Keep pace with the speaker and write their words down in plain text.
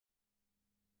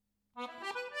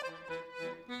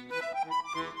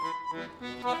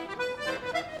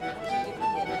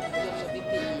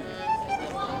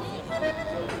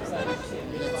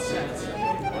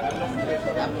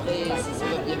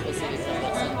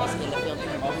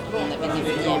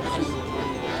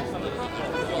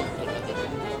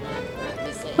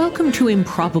Welcome to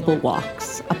Improbable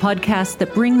Walks, a podcast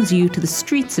that brings you to the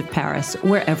streets of Paris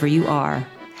wherever you are.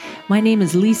 My name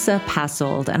is Lisa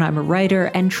Passold, and I'm a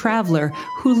writer and traveler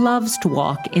who loves to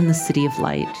walk in the City of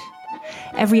Light.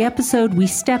 Every episode, we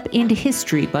step into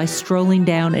history by strolling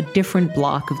down a different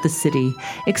block of the city,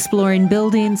 exploring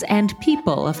buildings and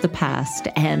people of the past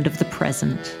and of the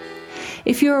present.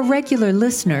 If you're a regular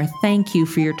listener, thank you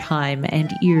for your time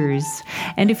and ears.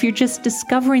 And if you're just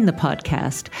discovering the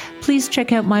podcast, please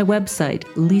check out my website,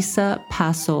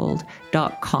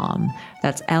 lisapassold.com.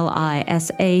 That's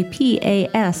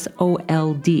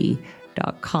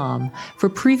LISAPASOLD.com for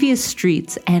previous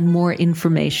streets and more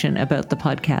information about the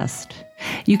podcast.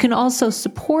 You can also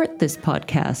support this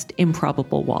podcast,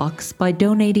 Improbable Walks, by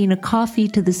donating a coffee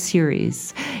to the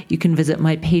series. You can visit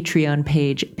my Patreon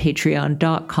page,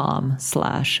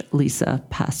 patreon.com/Lisa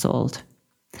Passold.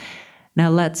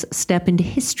 Now let's step into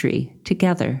history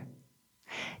together.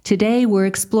 Today we're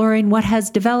exploring what has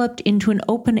developed into an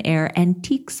open-air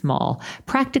antiques mall,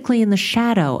 practically in the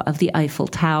shadow of the Eiffel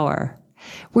Tower.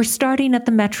 We're starting at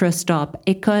the metro stop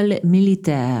École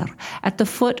Militaire, at the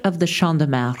foot of the Champ de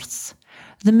Mars.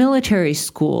 The military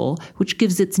school, which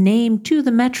gives its name to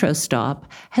the metro stop,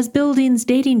 has buildings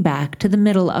dating back to the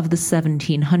middle of the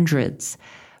 1700s.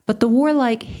 But the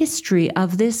warlike history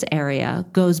of this area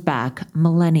goes back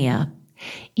millennia.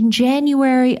 In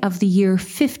January of the year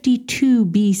 52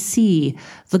 BC,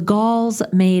 the Gauls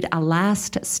made a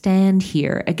last stand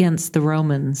here against the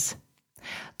Romans.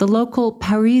 The local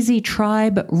Parisi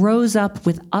tribe rose up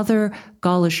with other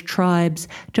Gaulish tribes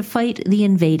to fight the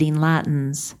invading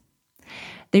Latins.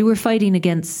 They were fighting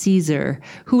against Caesar,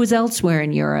 who was elsewhere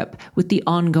in Europe with the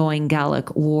ongoing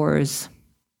Gallic Wars.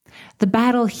 The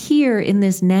battle here in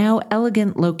this now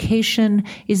elegant location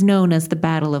is known as the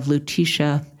Battle of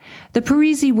Lutetia. The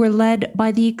Parisi were led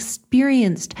by the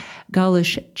experienced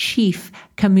Gaulish chief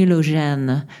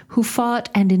Camulogène, who fought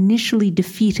and initially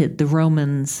defeated the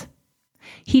Romans.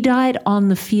 He died on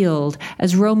the field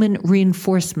as Roman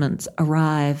reinforcements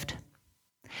arrived.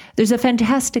 There's a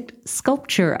fantastic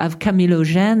sculpture of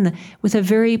Camulogène with a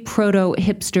very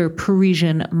proto-hipster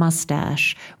Parisian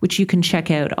mustache, which you can check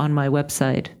out on my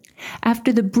website.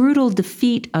 After the brutal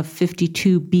defeat of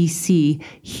 52 BC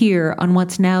here on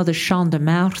what's now the Champ de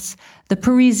Mars, the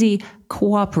Parisi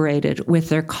cooperated with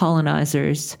their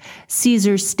colonizers.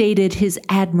 Caesar stated his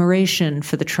admiration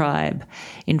for the tribe.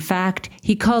 In fact,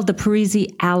 he called the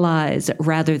Parisi allies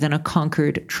rather than a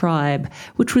conquered tribe,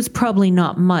 which was probably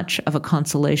not much of a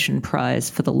consolation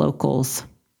prize for the locals.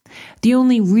 The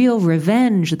only real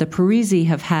revenge the Parisi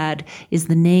have had is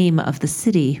the name of the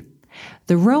city.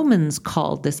 The Romans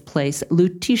called this place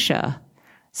Lutetia,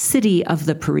 city of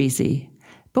the Parisi.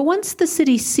 But once the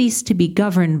city ceased to be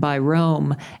governed by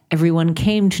Rome, everyone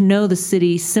came to know the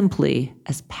city simply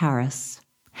as Paris.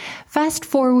 Fast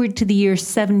forward to the year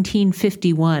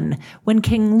 1751, when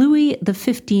King Louis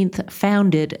XV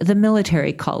founded the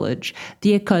military college,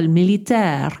 the École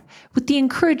Militaire, with the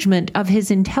encouragement of his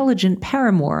intelligent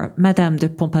paramour, Madame de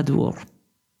Pompadour.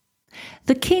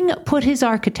 The king put his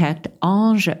architect,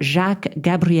 Ange-Jacques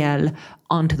Gabriel,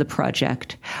 onto the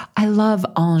project. I love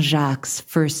Ange-Jacques'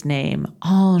 first name,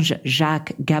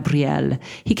 Ange-Jacques Gabriel.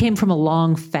 He came from a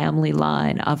long family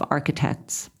line of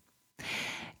architects.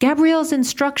 Gabriel's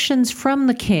instructions from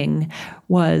the king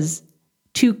was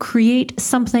to create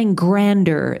something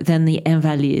grander than the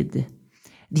Invalides.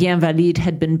 The Invalides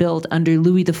had been built under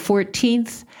Louis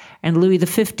XIV, and Louis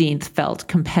XV felt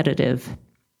competitive.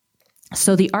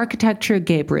 So the architecture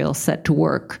Gabriel set to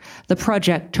work. The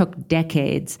project took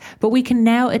decades, but we can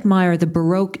now admire the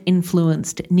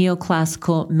Baroque-influenced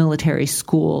neoclassical military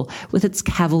school with its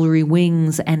cavalry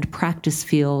wings and practice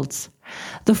fields.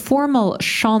 The formal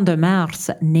Champ de Mars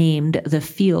named the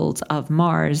Fields of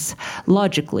Mars,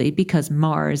 logically because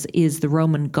Mars is the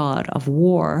Roman god of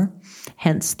war.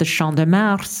 Hence the Champ de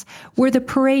Mars were the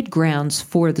parade grounds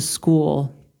for the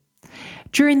school.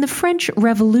 During the French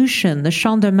Revolution, the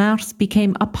Champ de Mars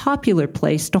became a popular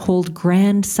place to hold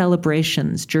grand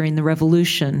celebrations during the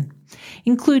Revolution,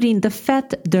 including the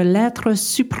Fête de l'Être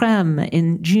Suprême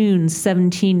in June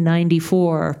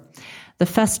 1794, the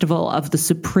Festival of the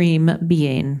Supreme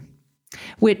Being,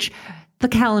 which The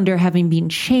calendar, having been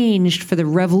changed for the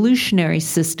revolutionary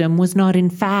system, was not in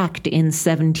fact in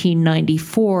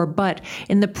 1794, but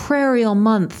in the prairial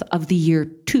month of the year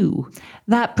 2.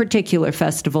 That particular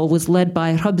festival was led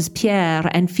by Robespierre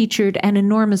and featured an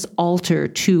enormous altar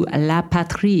to La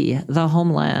Patrie, the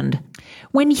homeland.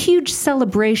 When huge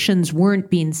celebrations weren't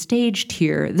being staged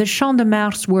here, the Champ de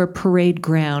Mars were a parade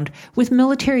ground, with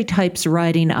military types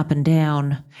riding up and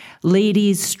down.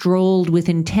 Ladies strolled with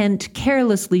intent,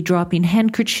 carelessly dropping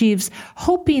handkerchiefs,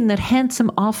 hoping that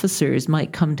handsome officers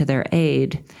might come to their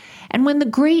aid. And when the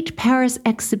great Paris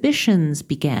exhibitions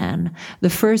began, the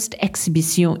first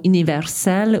Exhibition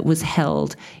Universelle was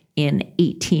held in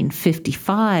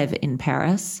 1855 in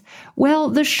Paris, well,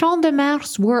 the Champ de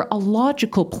Mars were a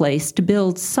logical place to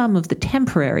build some of the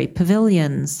temporary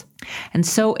pavilions. And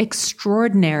so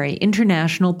extraordinary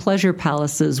international pleasure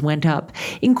palaces went up,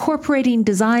 incorporating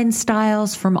design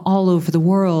styles from all over the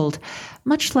world,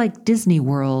 much like Disney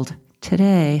World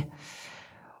today.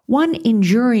 One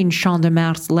enduring Champ de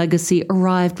Mars legacy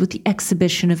arrived with the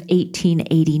exhibition of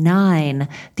 1889.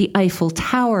 The Eiffel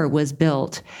Tower was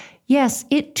built. Yes,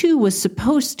 it too was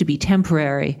supposed to be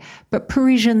temporary, but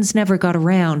Parisians never got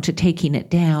around to taking it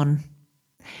down.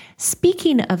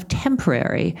 Speaking of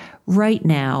temporary, right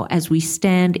now, as we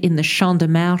stand in the Champ de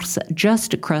Mars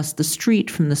just across the street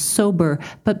from the sober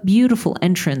but beautiful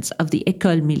entrance of the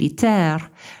École Militaire,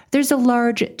 there's a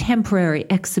large temporary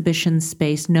exhibition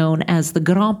space known as the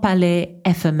Grand Palais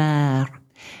Éphémère.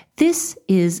 This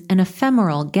is an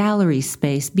ephemeral gallery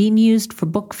space being used for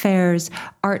book fairs,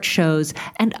 art shows,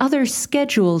 and other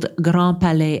scheduled Grand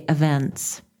Palais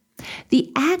events.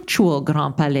 The actual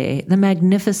Grand Palais, the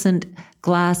magnificent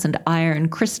glass and iron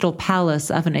crystal palace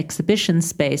of an exhibition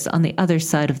space on the other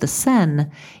side of the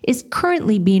Seine, is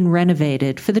currently being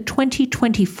renovated for the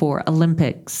 2024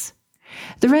 Olympics.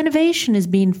 The renovation is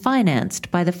being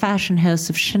financed by the fashion house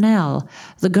of Chanel.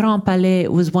 The Grand Palais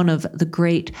was one of the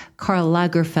great Karl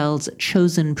Lagerfeld's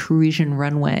chosen Parisian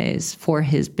runways for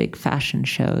his big fashion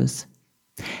shows.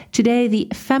 Today, the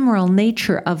ephemeral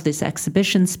nature of this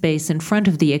exhibition space in front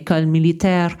of the École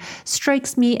Militaire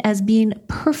strikes me as being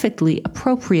perfectly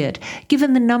appropriate,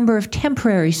 given the number of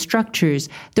temporary structures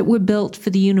that were built for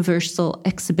the universal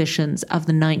exhibitions of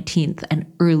the 19th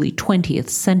and early 20th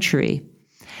century.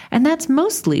 And that's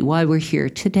mostly why we're here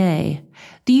today.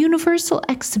 The Universal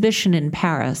Exhibition in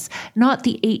Paris, not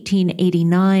the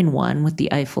 1889 one with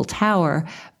the Eiffel Tower,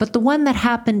 but the one that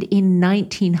happened in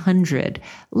 1900,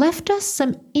 left us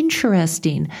some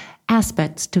interesting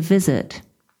aspects to visit.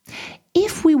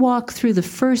 If we walk through the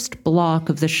first block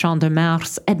of the Champ de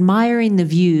Mars, admiring the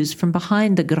views from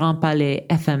behind the Grand Palais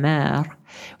Éphémère,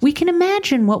 we can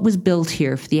imagine what was built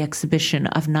here for the exhibition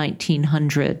of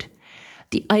 1900.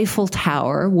 The Eiffel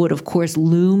Tower would, of course,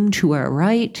 loom to our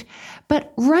right,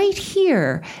 but right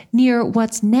here, near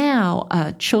what's now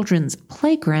a children's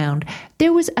playground,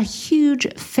 there was a huge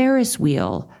Ferris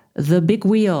wheel, the Big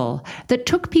Wheel, that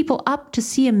took people up to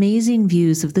see amazing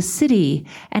views of the city,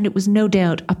 and it was no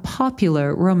doubt a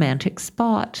popular romantic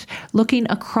spot, looking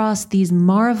across these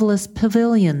marvelous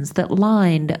pavilions that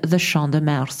lined the Champ de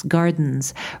Mars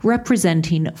gardens,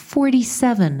 representing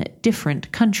 47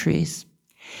 different countries.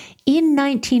 In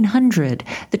 1900,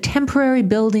 the temporary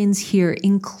buildings here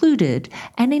included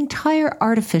an entire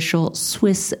artificial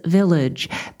Swiss village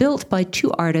built by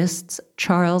two artists,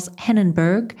 Charles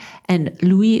Henenberg and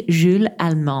Louis-Jules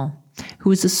Allemand,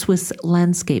 who was a Swiss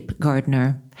landscape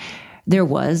gardener. There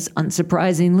was,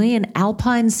 unsurprisingly, an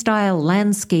Alpine-style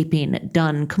landscaping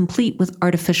done complete with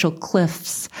artificial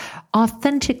cliffs,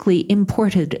 authentically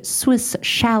imported Swiss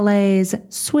chalets,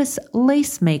 Swiss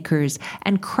lace makers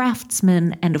and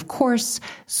craftsmen, and of course,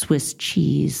 Swiss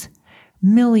cheese.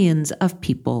 Millions of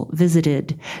people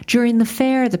visited. During the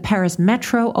fair, the Paris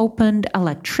Metro opened,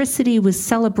 electricity was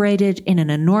celebrated in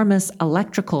an enormous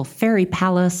electrical fairy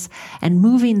palace, and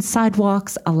moving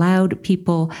sidewalks allowed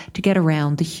people to get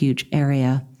around the huge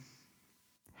area.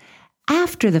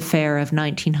 After the fair of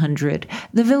 1900,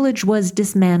 the village was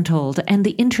dismantled and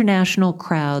the international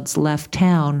crowds left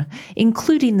town,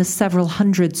 including the several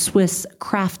hundred Swiss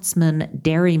craftsmen,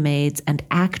 dairymaids, and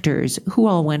actors who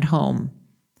all went home.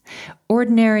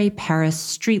 Ordinary Paris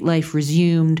street life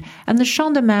resumed, and the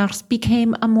Champ de Mars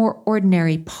became a more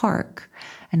ordinary park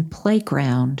and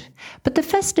playground. But the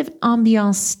festive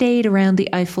ambiance stayed around the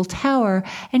Eiffel Tower,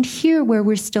 and here where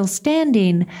we're still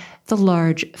standing, the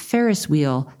large Ferris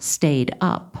wheel stayed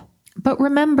up. But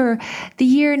remember, the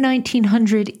year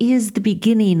 1900 is the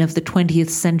beginning of the 20th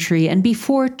century, and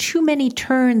before too many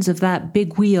turns of that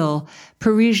big wheel,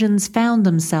 Parisians found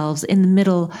themselves in the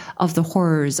middle of the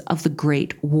horrors of the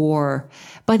Great War.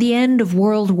 By the end of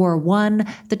World War I,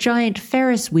 the giant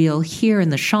Ferris wheel here in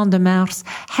the Champ de Mars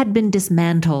had been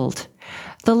dismantled.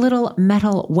 The little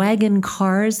metal wagon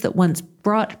cars that once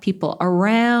brought people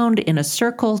around in a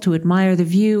circle to admire the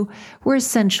view were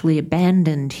essentially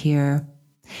abandoned here.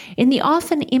 In the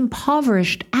often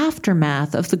impoverished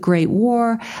aftermath of the Great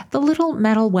War, the little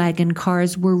metal wagon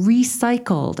cars were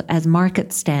recycled as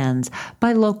market stands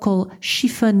by local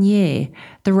chiffonniers,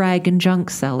 the rag and junk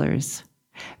sellers.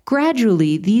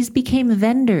 Gradually, these became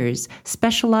vendors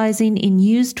specializing in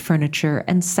used furniture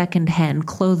and second-hand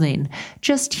clothing,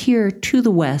 just here to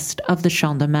the west of the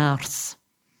Champ de Mars.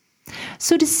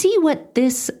 So to see what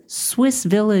this Swiss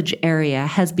village area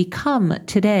has become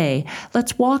today,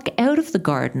 let's walk out of the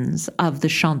gardens of the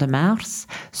Champ de Mars,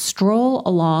 stroll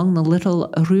along the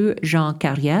little Rue Jean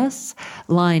Carriès,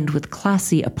 lined with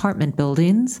classy apartment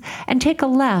buildings, and take a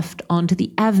left onto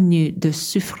the Avenue de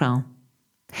Suffren.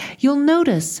 You'll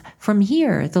notice from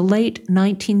here the late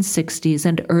 1960s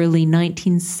and early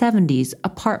 1970s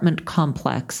apartment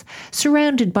complex,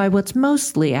 surrounded by what's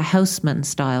mostly a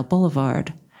Haussmann-style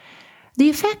boulevard. The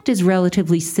effect is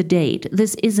relatively sedate.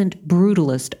 This isn't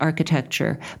brutalist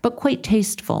architecture, but quite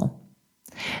tasteful.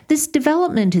 This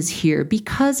development is here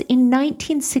because in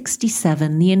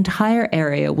 1967, the entire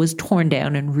area was torn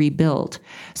down and rebuilt.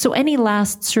 So any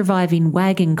last surviving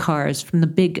wagon cars from the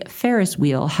big Ferris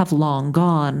wheel have long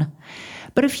gone.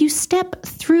 But if you step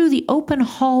through the open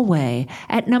hallway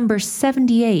at number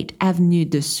 78 Avenue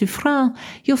de Suffren,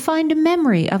 you'll find a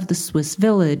memory of the Swiss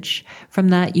village from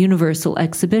that Universal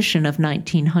Exhibition of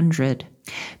 1900.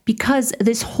 Because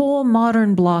this whole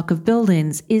modern block of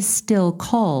buildings is still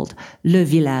called Le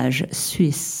Village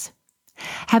Suisse.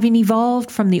 Having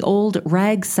evolved from the old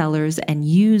rag sellers and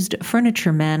used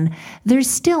furniture men, there's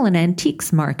still an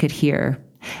antiques market here.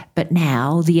 But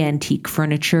now the antique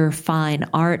furniture, fine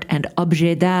art, and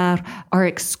objets d'art are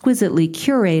exquisitely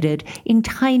curated in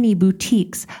tiny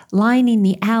boutiques lining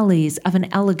the alleys of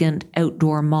an elegant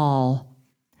outdoor mall.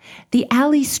 The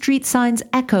alley street signs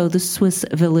echo the Swiss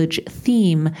village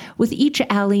theme, with each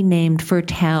alley named for a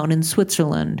town in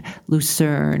Switzerland,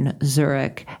 Lucerne,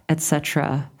 Zurich,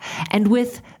 etc. And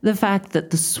with the fact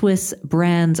that the Swiss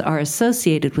brands are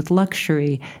associated with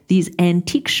luxury, these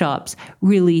antique shops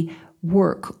really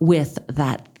work with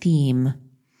that theme.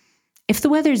 If the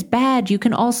weather's bad, you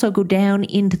can also go down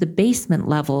into the basement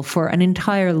level for an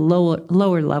entire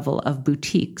lower level of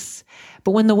boutiques.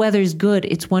 But when the weather's good,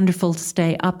 it's wonderful to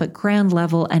stay up at ground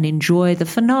level and enjoy the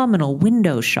phenomenal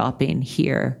window shopping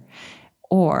here.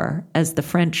 Or, as the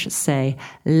French say,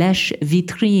 lèche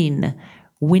vitrine,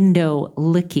 window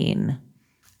licking.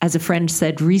 As a friend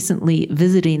said recently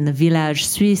visiting the Village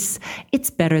Suisse, it's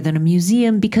better than a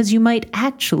museum because you might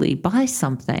actually buy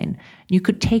something. You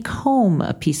could take home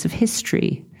a piece of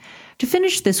history. To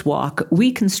finish this walk,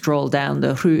 we can stroll down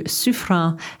the Rue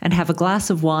Suffren and have a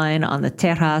glass of wine on the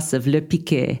terrace of Le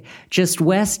Piquet, just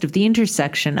west of the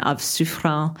intersection of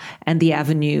Suffren and the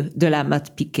Avenue de la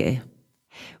Motte Piquet.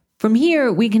 From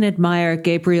here, we can admire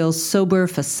Gabriel's sober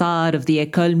facade of the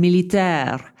École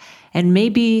Militaire, and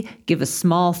maybe give a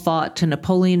small thought to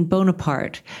Napoleon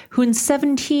Bonaparte, who in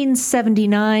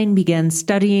 1779 began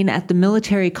studying at the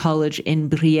military college in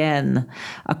Brienne,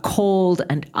 a cold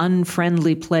and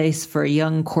unfriendly place for a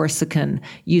young Corsican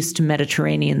used to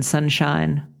Mediterranean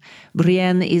sunshine.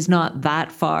 Brienne is not that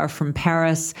far from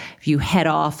Paris. If you head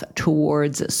off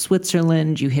towards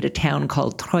Switzerland, you hit a town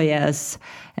called Troyes,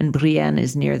 and Brienne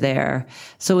is near there.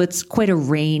 So it's quite a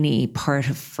rainy part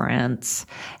of France,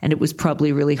 and it was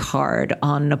probably really hard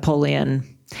on Napoleon.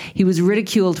 He was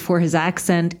ridiculed for his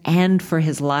accent and for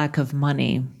his lack of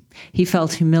money. He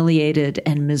felt humiliated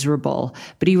and miserable,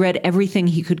 but he read everything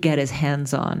he could get his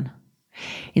hands on.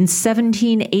 In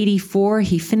 1784,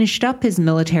 he finished up his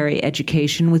military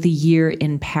education with a year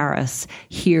in Paris,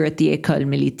 here at the École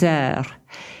Militaire.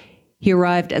 He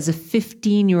arrived as a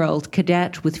 15-year-old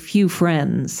cadet with few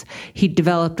friends. He'd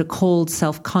developed a cold,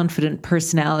 self-confident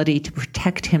personality to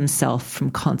protect himself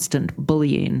from constant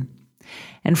bullying.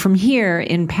 And from here,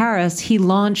 in Paris, he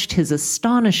launched his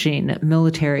astonishing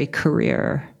military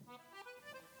career.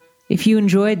 If you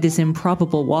enjoyed this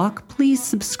improbable walk, please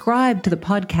subscribe to the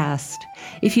podcast.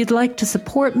 If you'd like to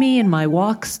support me in my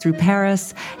walks through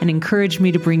Paris and encourage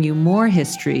me to bring you more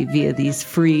history via these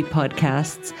free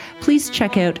podcasts, please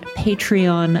check out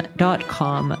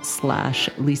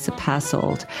patreon.com/Lisa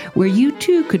Passold, where you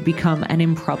too could become an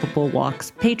Improbable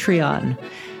Walks Patreon.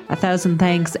 1,000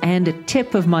 thanks and a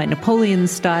tip of my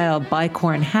Napoleon-style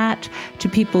bicorn hat to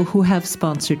people who have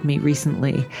sponsored me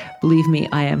recently. Believe me,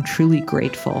 I am truly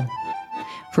grateful.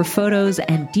 For photos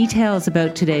and details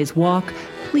about today's walk,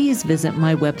 please visit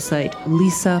my website,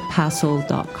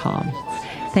 lisapasold.com.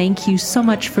 Thank you so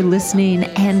much for listening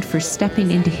and for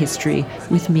stepping into history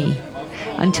with me.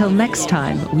 Until next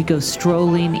time, we go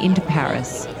strolling into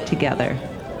Paris together.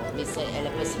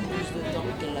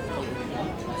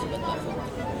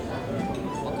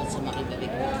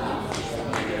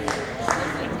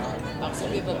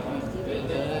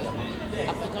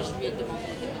 Après, quand je lui ai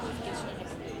demandé